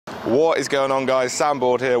What is going on, guys? Sam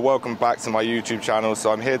Board here. Welcome back to my YouTube channel.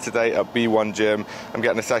 So I'm here today at B1 Gym. I'm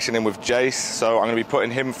getting a session in with Jace, so I'm going to be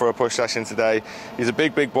putting him for a push session today. He's a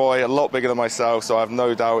big boy, a lot bigger than myself, so I have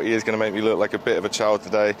no doubt he is going to make me look like a bit of a child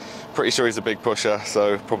today. Pretty sure he's a big pusher,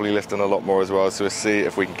 so probably lifting a lot more as well, so we'll see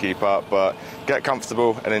if we can keep up. But get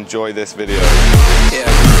comfortable and enjoy this video. Yeah.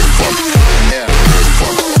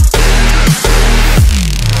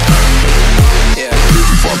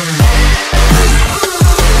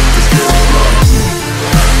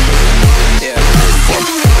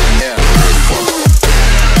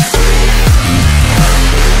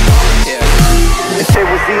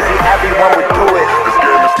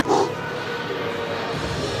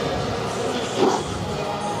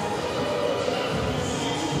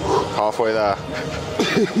 Halfway there.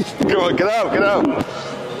 Come on, get out, get out.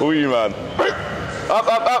 Who are you, man?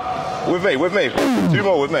 Up. With me. 2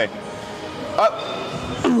 more with me. Up.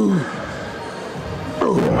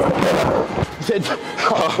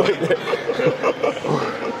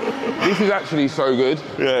 This is actually so good.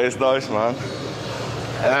 Yeah, it's nice, man.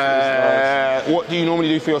 What do you normally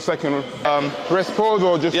do for your second rest pause,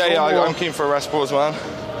 or just? Yeah, I'm keen for a rest pause, man.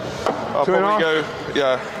 I'll probably go.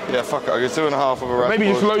 Yeah, fuck it. I'll go 2.5 of a rest.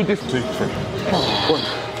 Maybe pause. just load this. 2, 3. 1.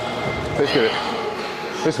 Let's get it.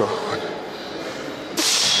 Let's go.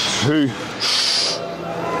 2, 3.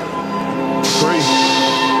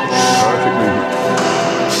 Perfect movement.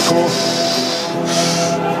 4,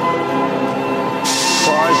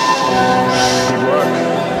 5. Good work.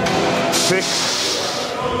 6,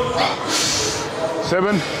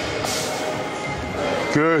 7.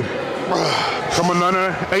 Good. Come on,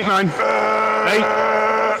 no. 8, 9. 8.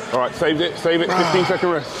 All right, save it. 15-second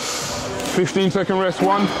rest. 15-second rest.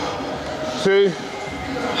 1, 2,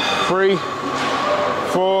 3,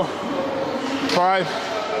 4, 5,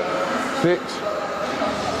 6.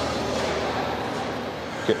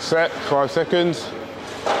 Get set. 5 seconds.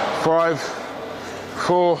 5,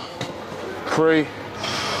 4, 3.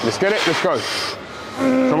 Let's get it. Let's go.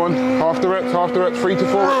 Come on. Half the reps. 3 to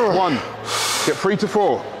 4 reps. 1. Get 3 to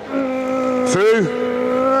 4. 2.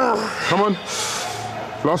 Come on.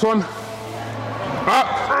 Last one. Up.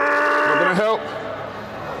 Not gonna help.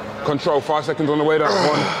 Control. 5 seconds on the way down.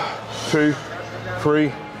 1, 2,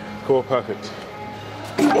 3, 4. Perfect.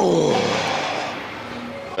 Oh.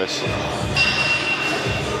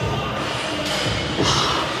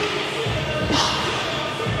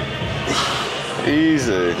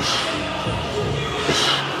 Easy.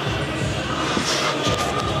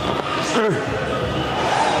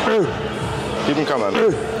 Keep them coming.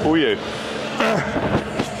 Who are you?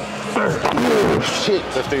 Shit.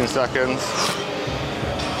 15 seconds.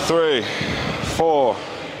 3, 4.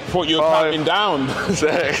 Thought you were 5, counting down.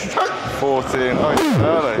 6, 14. Oh, it's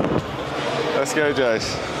early. Let's go,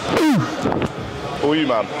 Jace. Who are you,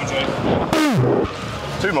 man?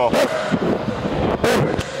 2 more.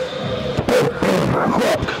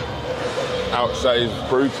 Ouch, that is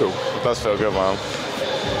brutal. It does feel good, man.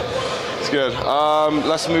 It's good.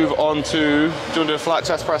 Let's move on to, do you want to do a flat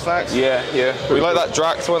chest press next? Yeah. We like that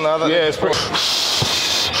Drax one there? Yeah, it's pretty.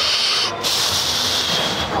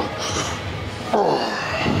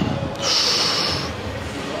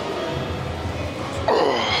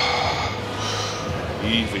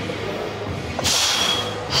 Easy.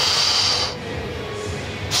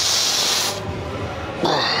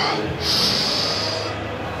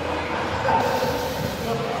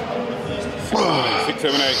 Six,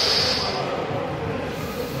 7, 8.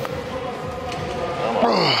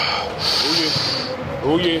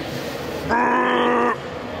 Oh yeah.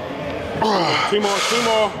 2 more.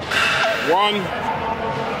 1.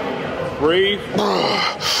 Breathe.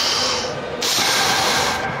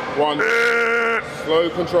 1. Slow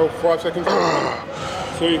control. 5 seconds. 1,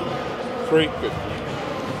 2, 3. Good.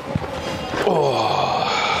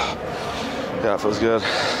 Oh. Yeah, that feels good.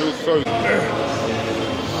 Feels so good.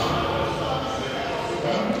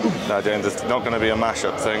 No, James, it's not going to be a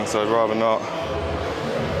mashup thing, so I'd rather not.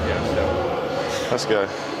 Let's go.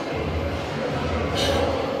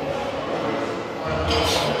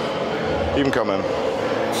 Keep them coming.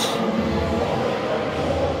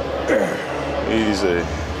 Easy.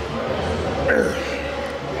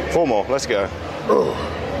 4 more, let's go.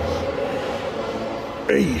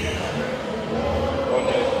 8.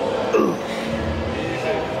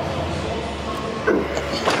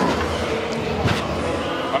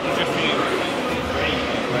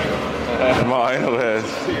 Mine or his?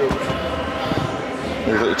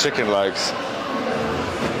 These little chicken legs.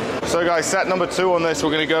 So guys, set number 2 on this,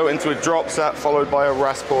 we're going to go into a drop set followed by a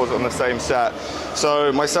rest pause on the same set.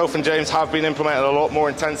 So myself and James have been implementing a lot more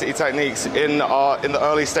intensity techniques in the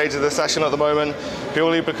early stages of the session at the moment,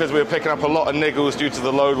 purely because we're picking up a lot of niggles due to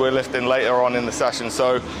the load we're lifting later on in the session.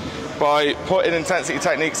 So by putting intensity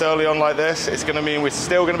techniques early on like this, it's going to mean we're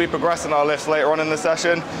still going to be progressing our lifts later on in the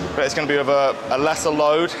session, but it's going to be with a lesser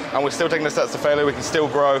load, and we're still taking the sets to failure. We can still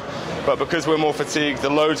grow, but because we're more fatigued, the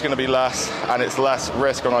load's going to be less, and it's less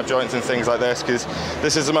risk on our joints and things like this, because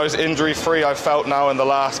this is the most injury-free I've felt now in the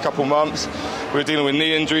last couple months. We were dealing with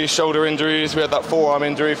knee injuries, shoulder injuries. We had that forearm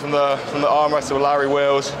injury from the arm wrestle with Larry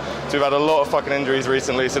Wheels. So we've had a lot of fucking injuries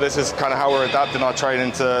recently. So this is kind of how we're adapting our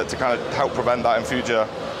training to kind of help prevent that in future.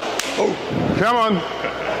 Oh, come on.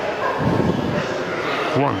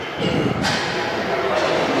 1,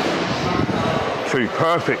 2,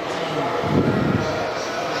 perfect.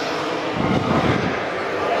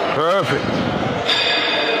 Perfect.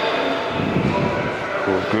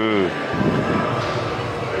 Oh, good.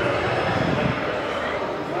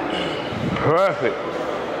 Perfect.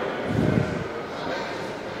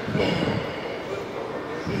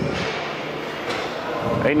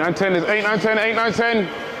 Eight, 9, 10. There's 8, 9, 10. 8, 9, 10.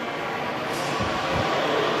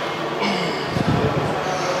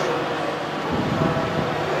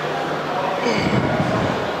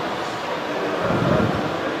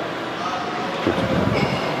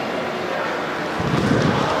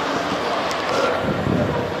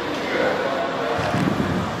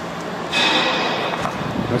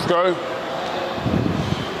 Let's go.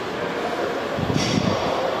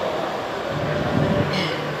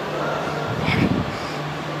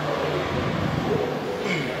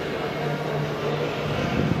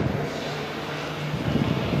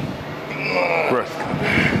 Breath.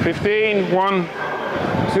 15. 1,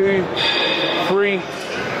 2, 3,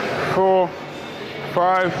 4,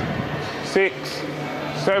 5, 6,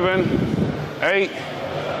 7, 8,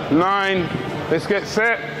 9. Let's get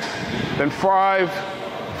set. Then 5,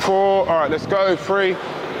 4. All right, let's go. 3.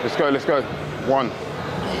 Let's go. Let's go. 1,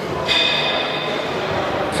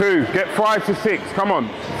 2. Get 5 to 6. Come on.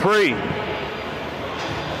 3.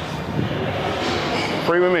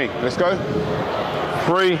 3 with me. Let's go.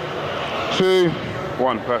 3, 2,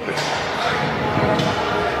 1. Perfect.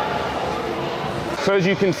 So as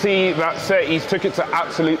you can see, that set, he's took it to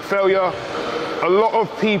absolute failure. A lot of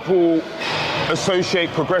people associate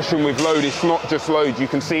progression with load. It's not just load. You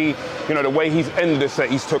can see, you know, the way he's ended the set,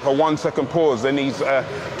 he's took a 1 second pause, then he's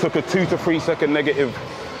took a 2 to 3 second negative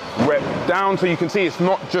rep down. So you can see it's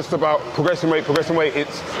not just about progression rate.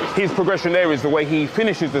 It's his progression there is the way he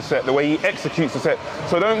finishes the set, the way he executes the set.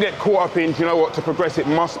 So don't get caught up in, you know what, to progress it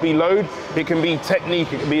must be load. It can be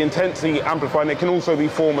technique, it can be intensity amplified, and it can also be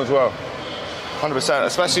form as well. 100%,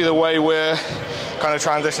 especially the way we're kind of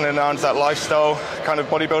transitioning now into that lifestyle kind of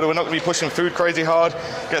bodybuilder. We're not going to be pushing food crazy hard.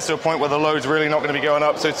 Gets to a point where the load's really not going to be going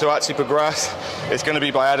up. So to actually progress, it's going to be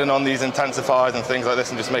by adding on these intensifiers and things like this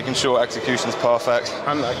and just making sure execution's perfect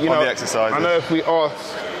and, you know, on the exercises. I know if we ask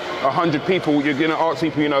 100 people, you're going to ask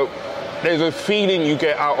people, you know, there's a feeling you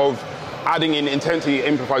get out of adding in intensity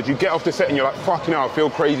amplified. You get off the set and you're like, fucking hell, I feel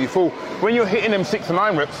crazy full. When you're hitting them 6 to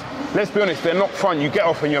 9 reps, let's be honest, they're not fun. You get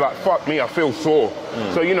off and you're like, fuck me, I feel sore.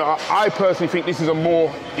 So, you know, I personally think this is a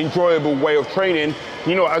more enjoyable way of training.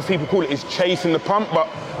 You know, as people call it, is chasing the pump, but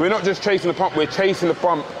we're not just chasing the pump, we're chasing the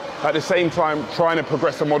pump at the same time trying to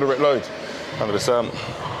progress to moderate loads. 100%.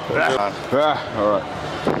 All right.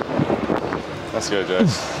 Let's go, Jay.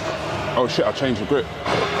 Oh shit, I've changed the grip.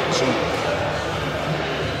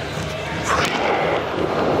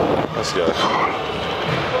 Let's go.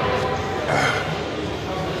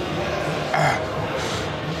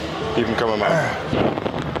 Keep him coming, man.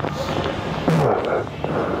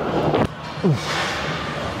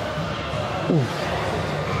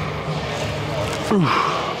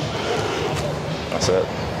 That's it.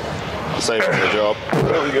 Save for the job.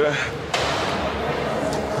 There we go.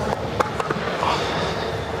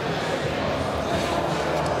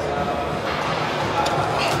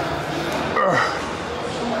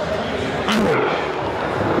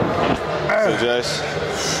 So, Jace.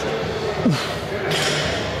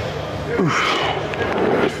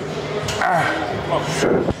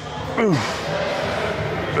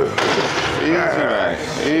 Easy, man.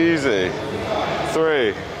 Easy.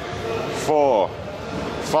 3, 4,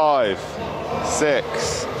 5,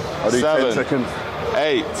 6, 7,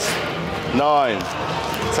 8, 9,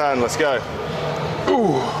 10. Let's go.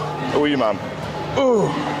 Who are you, man?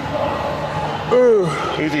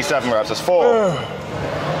 Easy 7 reps. That's 4,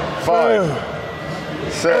 5,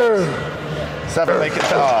 6, 7. Make it.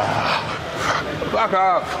 Back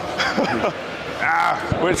up.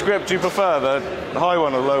 Which grip do you prefer, the high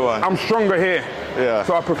one or low one? I'm stronger here. Yeah.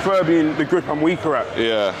 So I prefer being the grip I'm weaker at.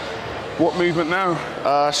 Yeah. What movement now?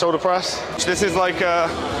 Shoulder press. This is like,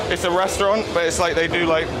 it's a restaurant, but it's like they do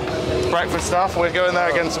like breakfast stuff. We're going there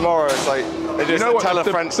again tomorrow. It's like, they just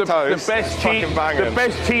French toast. The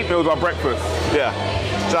best cheat meals are breakfast. Yeah.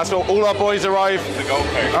 So that's all our boys arrive.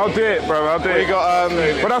 I'll do it, bro. I'll do it. We got,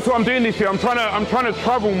 but that's what I'm doing this year. I'm trying to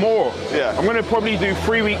travel more. Yeah. I'm gonna probably do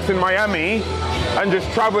 3 weeks in Miami and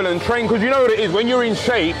just travel and train. Because you know what it is, when you're in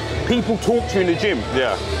shape, people talk to you in the gym.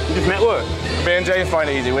 Yeah. You just network. Me and Jay find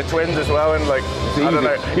it easy. We're twins as well, and like, I don't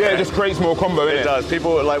know. Yeah, it just creates more combo, innit? It does.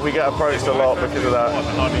 People, like, we get approached a lot because of that. I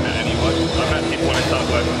hardly met anyone. I met people when I started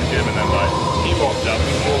working in the gym, and then like, he walked up,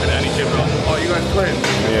 he's walking at any gym, like, oh, you guys twins?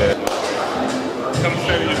 Yeah. Come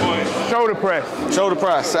stay with your boys. Shoulder press. Shoulder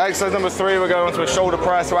press. Exercise number 3, we're going to a shoulder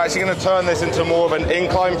press. We're actually going to turn this into more of an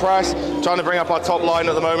incline press, trying to bring up our top line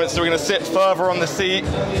at the moment. So we're going to sit further on the seat,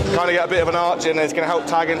 kind of get a bit of an arch in, and it's going to help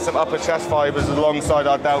tag in some upper chest fibers alongside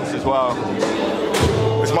our delts as well.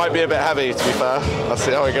 This might be a bit heavy, to be fair. Let's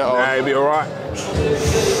see how we get on. Yeah, it'll be all right.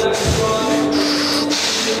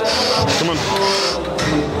 Come on.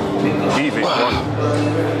 Easy. 1.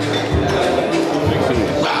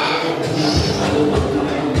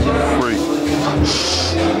 3.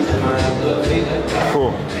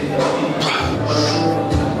 4.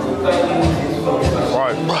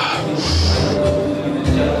 5.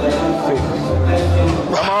 6.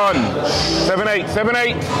 Come on. 7, 8. 7,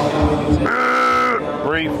 8.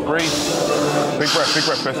 Breathe. Big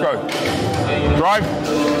breath. Let's go. Drive.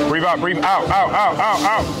 Breathe out. Out.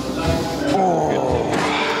 Oh.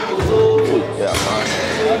 Yeah, man.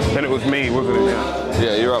 Then it was me, wasn't it?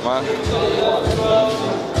 Yeah, you're up, man.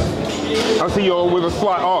 I see you're with a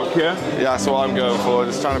slight arc, yeah? Yeah, that's what I'm going for.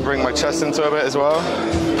 Just trying to bring my chest into a bit as well.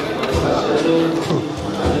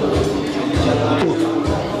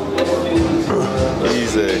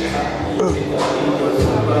 Easy.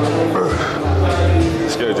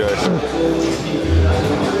 Let's go, Josh.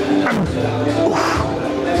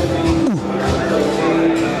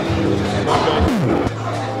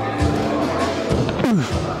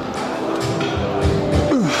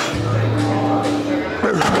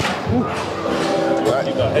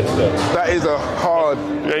 That is a hard.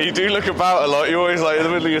 Yeah, you do look about a lot. You're always like in the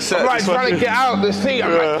middle of your set. I'm like trying to get out the seat.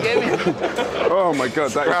 I'm like, get in. Oh my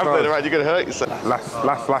god, that is hard. Right, you're gonna hurt yourself. Last.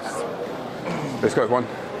 Let's go. 1,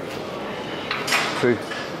 2,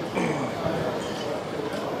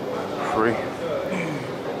 3,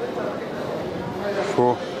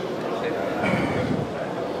 4,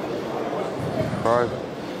 5.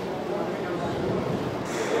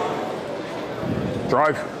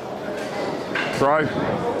 Drive.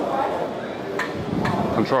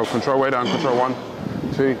 Control way down. Control. 1,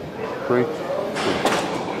 2, 3.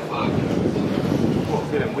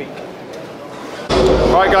 Feeling weak.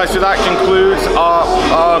 Right guys, so that concludes our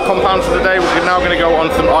compound for the day. We're now going to go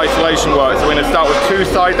on some isolation work. So we're going to start with 2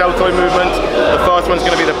 side deltoid movements. The first one's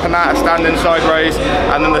going to be the Panata standing side raise,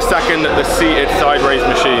 and then the second, the seated side raise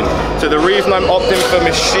machine. So the reason I'm opting for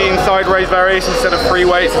machine side raise variation instead of free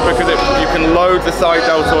weights is because you can load the side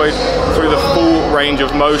deltoid through the full range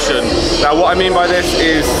of motion. Now what I mean by this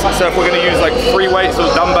is, so if we're going to use like free weights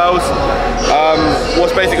or dumbbells,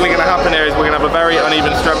 what's basically going to happen here is we're going to have a very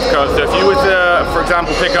uneven strength curve. So if you were to, for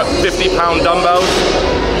example, pick up 50-pound dumbbells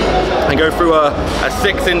and go through a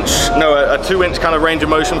 2-inch kind of range of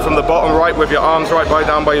motion from the bottom right with your arms right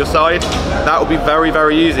down by your side, that would be very,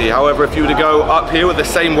 very easy. However, if you were to go up here with the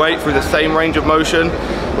same weight through the same range of motion,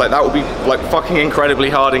 like that would be like fucking incredibly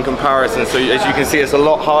hard in comparison. So as you can see, it's a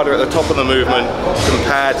lot harder at the top of the movement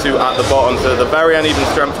compared to at the bottom. So the very uneven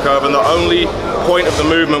strength curve, and the only point of the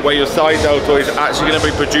movement where your side deltoid is actually going to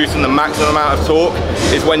be producing the maximum amount of torque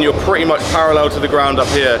is when you're pretty much parallel to the ground up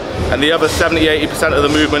here, and the other 70-80% of the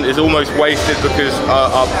movement is almost wasted because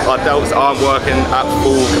our delts aren't working at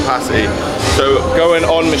full capacity. So going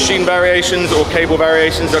on machine variations or cable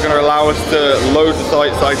variations are going to allow us to load the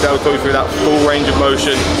side deltoid through that full range of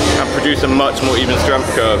motion and produce a much more even strength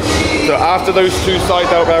curve. So after those 2 side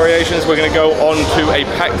delt variations, we're going to go on to a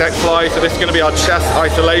pec deck fly. So this is going to be our chest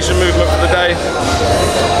isolation movement for the day.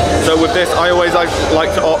 So with this, I always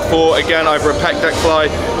like to opt for, again, either a pec deck fly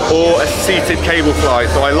or a seated cable fly.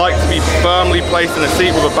 So I like to be firmly placed in a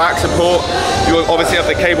seat with a back support. You obviously have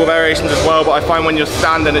the cable variations as well, but I find when you're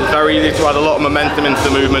standing, it's very easy to add a lot of momentum into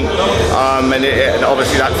the movement, and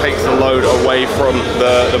obviously that takes the load away from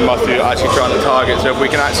the muscle you're actually trying to target. So if we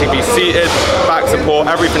can actually be seated, back support,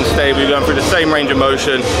 everything stable, you're going through the same range of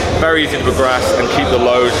motion, very easy to progress and keep the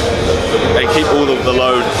load, keep all of the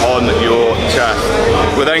load on your chest.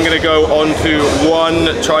 We're then going to go on to one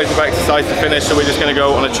tricep exercise to finish, so we're just going to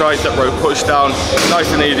go on a tricep row push down,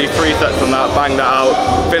 nice and easy, 3 sets on that, bang that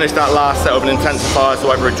out, finish that last set of an intensifier,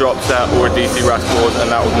 so either a drop set or a DC rest pause,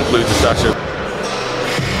 and that will conclude the session.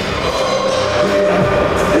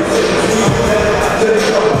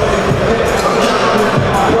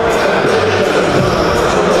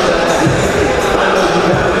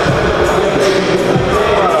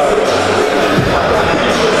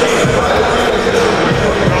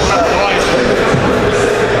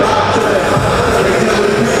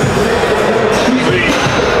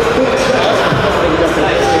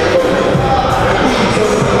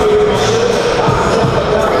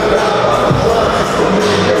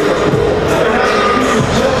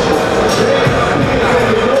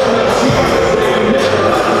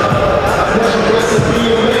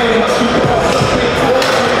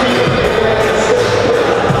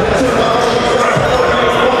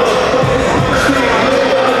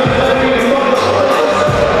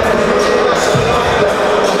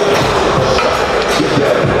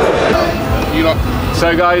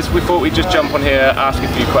 So guys, we thought we'd just jump on here, ask a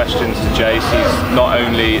few questions to Jace. He's not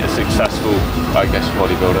only a successful, I guess,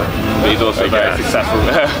 bodybuilder, but he's also very successful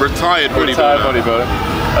retired bodybuilder.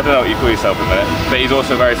 I don't know what you call yourself in a minute, but he's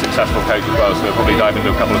also a very successful coach as well, so we'll probably dive into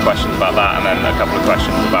a couple of questions about that and then a couple of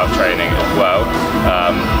questions about training as well.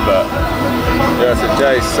 Yeah, so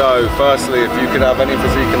Jace, so firstly, if you could have any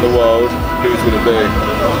physique in the world, whose would it be?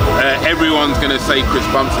 Everyone's going to say Chris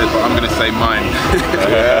Bumstead, but I'm going to say mine.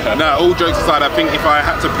 No, all jokes aside, I think if I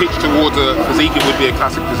had to pitch towards a physique, it would be a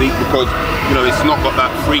classic physique because, you know, it's not got that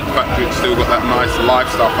freak factor, it's still got that nice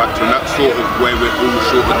lifestyle factor, and that's sort of where we're all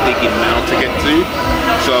sort of digging now to get to.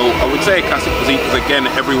 So I would say a classic physique because, again,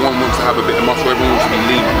 everyone wants to have a bit of muscle, everyone wants to be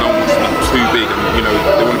lean, no one wants to be too big, and, you know,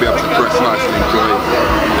 they want to be able to dress nice and enjoy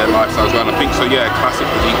their lifestyle as well. And I think so, yeah, a classic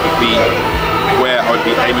physique would be where I would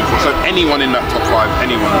be aiming for. So anyone in that top 5,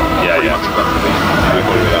 anyone, pretty much of that physique. We'd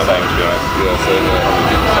probably be the same, to be honest. Yeah,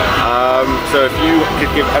 so so if you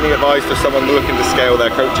could give any advice to someone looking to scale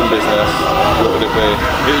their coaching business, what would it be?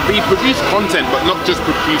 It would be produce content, but not just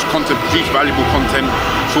produce content, produce valuable content,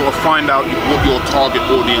 sort of find out what your target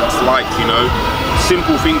audience likes, you know.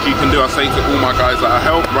 Simple things you can do. I say to all my guys that I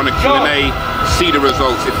help, run a Q&A, see the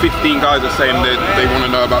results. If 15 guys are saying that they want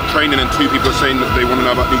to know about training and 2 people are saying that they want to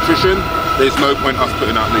know about nutrition, there's no point us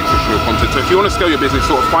putting out nutritional content. So if you want to scale your business,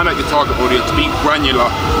 sort of find out your target audience, be granular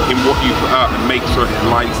in what you put out and make sure it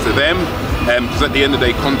aligns to them. Because at the end of the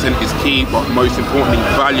day, content is key, but most importantly,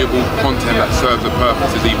 valuable content that serves a purpose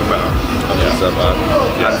is even better.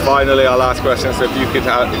 And finally, our last question: so if you could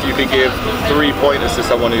give 3 pointers to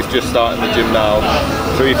someone who's just starting the gym now,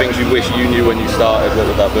 3 things you wish you knew when you started, what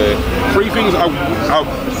would that be? 3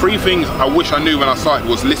 things I wish I knew when I started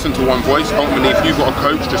was listen to one voice. Ultimately, if you've got a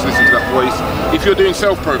coach, just listen to that voice. If you're doing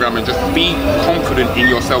self-programming, just be confident in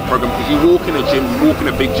your self-program, because you walk in a gym, you walk in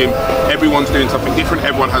a big gym, everyone's doing something different,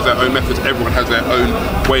 everyone has their own methods, everyone has their own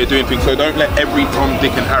way of doing things. So don't let every Tom,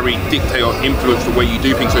 Dick and Harry dictate or influence the way you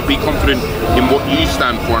do things. So be confident in what you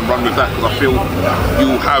stand for and run with that, because I feel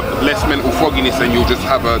you'll have less mental fogginess and you'll just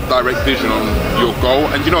have a direct vision on your goal.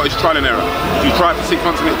 And you know, it's trial and error. If you try it for 6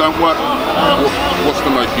 months and it don't work, what's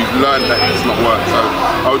the most? You've learned that it's not worked. So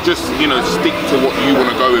I would just, you know, stick to what you want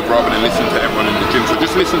to go with rather than listen to everyone in the gym. So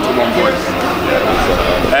just listen to one voice.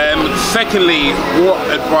 Secondly, what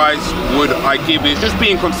advice would I give is just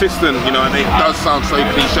being consistent, you know, and it does sound so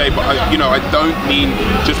cliche, but I don't mean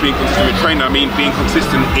just being consistent with training. I mean being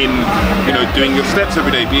consistent in, you know, doing your steps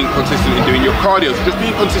every day, being consistent in doing your cardio, just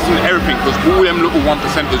being consistent in everything, because all them little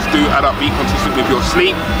 1%ers do add up. Be consistent with your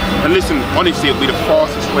sleep, and listen, honestly, it'll be the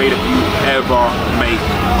fastest way that you ever make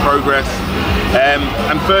progress.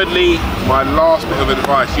 And thirdly, my last bit of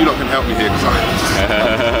advice, you lot can help me here,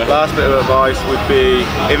 because last bit of advice would be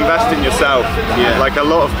invest in yourself. Yeah. Like a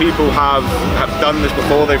lot of people have done this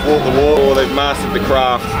before, they've walked the walk or they've mastered the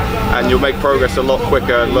craft, and you'll make progress a lot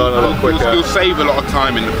quicker, learn a lot quicker. You'll save a lot of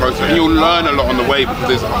time in the process, and you'll learn a lot on the way, because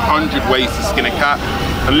there's 100 ways to skin a cat.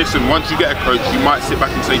 And listen, once you get a coach, you might sit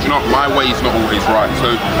back and say, do you know what, my way is not always right.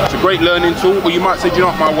 So it's a great learning tool, or you might say, do you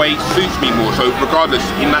know what, my way suits me more. So regardless,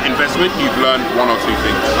 in that investment, you've learned one or two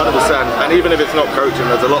things. 100%. And even if it's not coaching,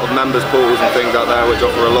 there's a lot of members portals and things out there which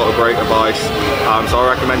offer a lot of great advice. So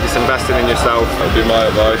I recommend just investing in yourself. That would be my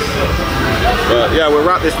advice. But yeah, we'll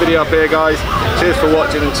wrap this video up here, guys. Cheers for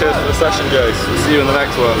watching and cheers for the session, Jace. We'll see you in the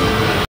next one.